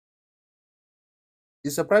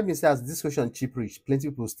It surprised me say as this question cheap reach, plenty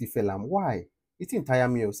people still fail am. Why? It entire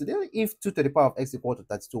meal. So then if 2 to the power of x equal to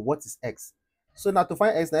 32, what is x? So now to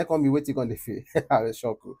find x, now come be waiting on the field. I was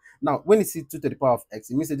shocked. Now, when you see 2 to the power of x,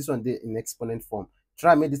 it means that this one dey in exponent form.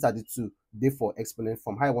 Try make this 32 dey for exponent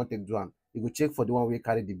form. How you want to do am? You go check for the one wey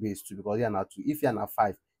carry the base 2 because here na 2. If here na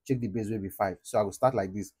 5, check the base will be 5. So I will start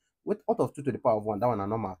like this. What of 2 to the power of 1? That one na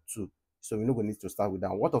normal 2. So we no go need to start with that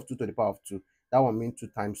one. What of 2 to the power of 2? That one mean 2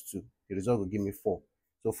 times 2. The result will give me 4.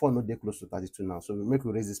 So 4 no dey close to 32 now. So we make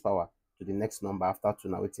we raise this power to the next number after 2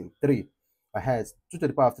 now. Waiting 3. Ahead 2 to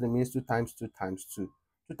the power of 3 means 2 times 2 times 2.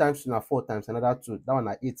 2 times 2 now 4 times another 2. That one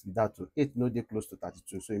na 8 with that 2. 8 no dey close to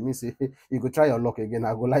 32. So it means say you go try your luck again.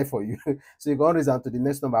 I go lie for you. So you go raise am to the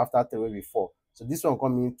next number after 3 will be 4. So this one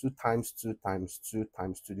come in 2 times 2 times 2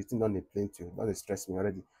 times 2. The thing don't dey plenty. Don't dey stress me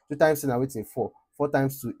already. 2 times 2 now waiting 4. 4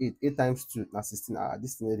 times 2 8. 8 times 2 now 16.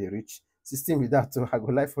 This thing dey reach 16 with that too. I go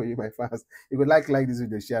lie for you, my fans. You go like this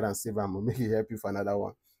video, share and save am, make it help you for another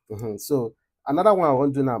one. So another one I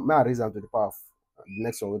want to do now, may I raise them to the power of the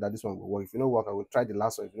next one, whether this one will work. If you know work, I will try the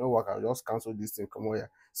last one. If you know work, I'll just cancel this thing. Come on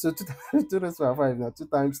here. So 2 2 raised to the power of 5 now. 2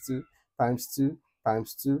 times 2 times 2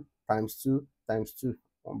 times 2 times 2 times 2.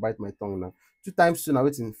 I'll bite my tongue now. 2 times 2 now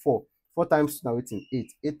waiting 4. 4 times 2 now waiting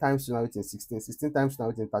 8. 8 times 2 now waiting 16. 16 times 2 now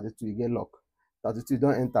waiting 32. You get luck. 32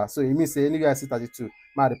 don't enter. So it means say anywhere I see 32,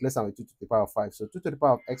 I replace am with 2 to the power of 5. So 2 to the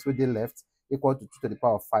power of x wey dey left equal to 2 to the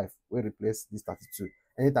power of 5. We replace this 32.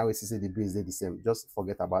 Anytime we see say the base dey the same, just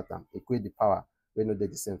forget about them. Equate the power wey no dey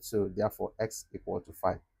the same. So therefore x equal to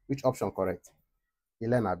 5. Which option correct?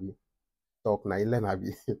 Elen abi. Talk na Elen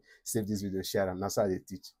abi. Save this video, share am. Na so I dey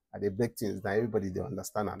teach. I dey break things. Now everybody dey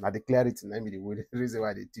understand am. Na the clarity na be the reason why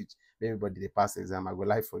I dey teach. Everybody dey pass exam. I go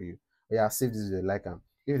lie for you. But yeah, save this video, like am.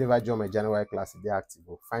 If you never join my January class, they active.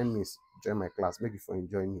 Find me, join my class. Make it for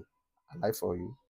enjoy me. I like for you.